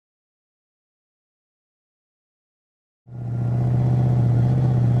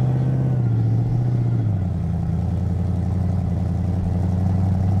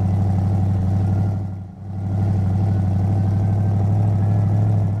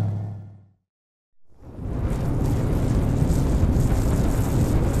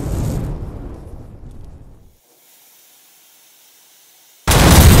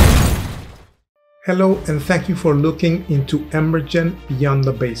Hello and thank you for looking into EmberGen Beyond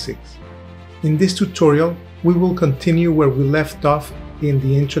the Basics. In this tutorial, we will continue where we left off in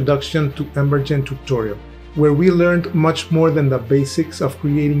the Introduction to EmberGen tutorial, where we learned much more than the basics of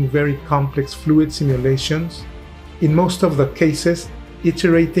creating very complex fluid simulations, in most of the cases,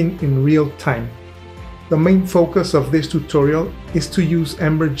 iterating in real time. The main focus of this tutorial is to use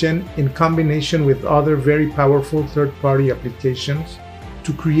EmberGen in combination with other very powerful third-party applications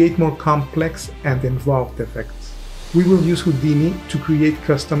to create more complex and involved effects. We will use Houdini to create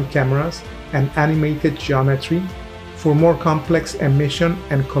custom cameras and animated geometry for more complex emission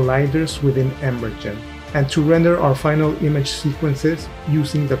and colliders within EmberGen, and to render our final image sequences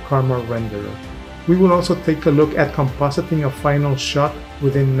using the Karma renderer. We will also take a look at compositing a final shot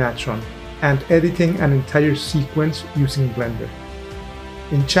within Natron and editing an entire sequence using Blender.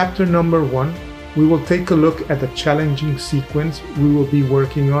 In chapter number 1, we will take a look at the challenging sequence we will be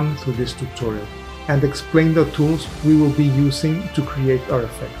working on through this tutorial and explain the tools we will be using to create our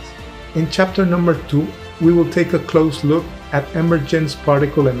effects. In chapter number 2, we will take a close look at EmberGen's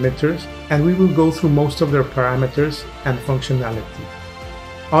particle emitters, and we will go through most of their parameters and functionality.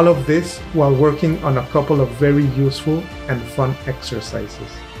 All of this while working on a couple of very useful and fun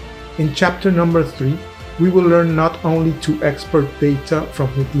exercises. In chapter number 3, we will learn not only to export data from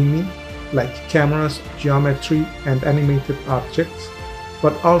Houdini, like cameras, geometry, and animated objects,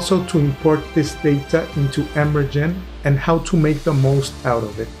 but also to import this data into EmberGen and how to make the most out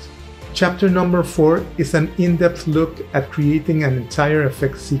of it. Chapter number 4 is an in-depth look at creating an entire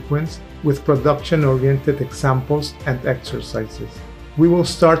effect sequence with production-oriented examples and exercises. We will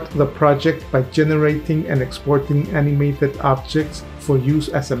start the project by generating and exporting animated objects for use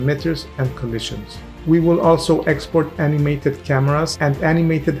as emitters and collisions. We will also export animated cameras and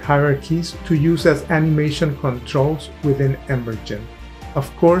animated hierarchies to use as animation controls within EmberGen. Of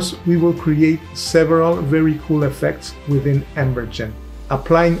course, we will create several very cool effects within EmberGen,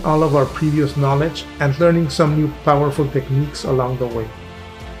 applying all of our previous knowledge and learning some new powerful techniques along the way.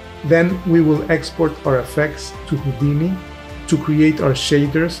 Then we will export our effects to Houdini to create our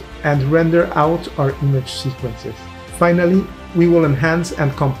shaders and render out our image sequences. Finally, we will enhance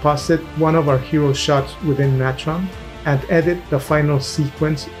and composite one of our hero shots within Natron and edit the final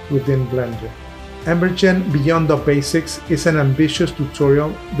sequence within Blender. EmberGen Beyond the Basics is an ambitious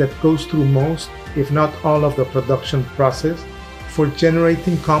tutorial that goes through most, if not all, of the production process for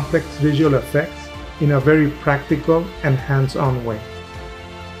generating complex visual effects in a very practical and hands-on way.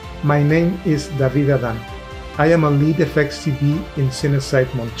 My name is David Adan. I am a lead effects TD in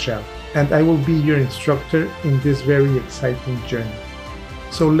Cinesite Montreal, and I will be your instructor in this very exciting journey.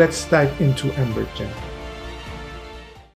 So let's dive into EmberGen.